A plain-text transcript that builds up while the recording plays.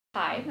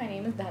Hi, my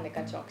name is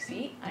Dhanika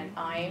Choksi and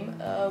I'm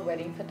a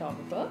wedding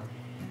photographer.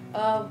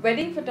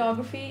 Wedding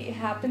photography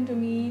happened to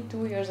me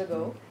 2 years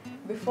ago.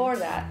 Before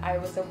that, I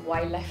was a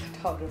wildlife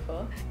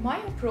photographer. My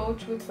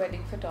approach with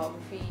wedding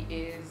photography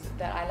is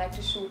that I like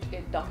to shoot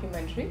a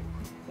documentary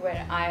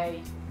where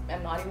I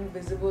am not even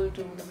visible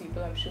to the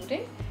people I'm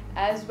shooting,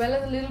 as well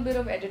as a little bit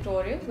of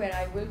editorial where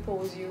I will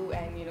pose you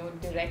and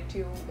direct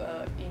you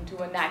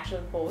into a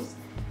natural pose.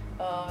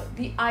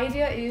 The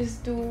idea is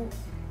to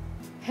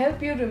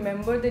help you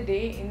remember the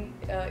day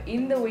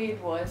in the way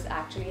it was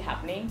actually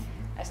happening,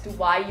 as to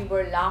why you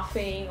were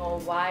laughing or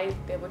why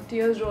there were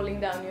tears rolling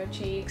down your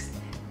cheeks.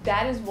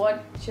 That is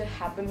what should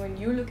happen when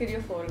you look at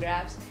your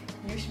photographs.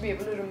 You should be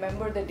able to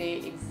remember the day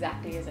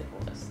exactly as it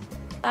was.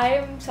 I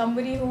am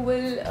somebody who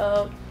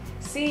will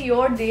see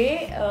your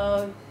day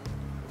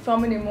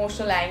from an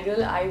emotional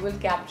angle. I will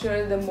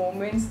capture the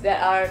moments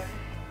that are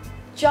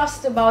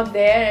just about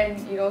there,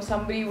 and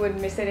somebody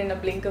would miss it in a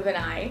blink of an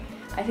eye.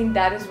 I think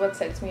that is what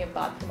sets me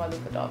apart from other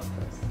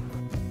photographers.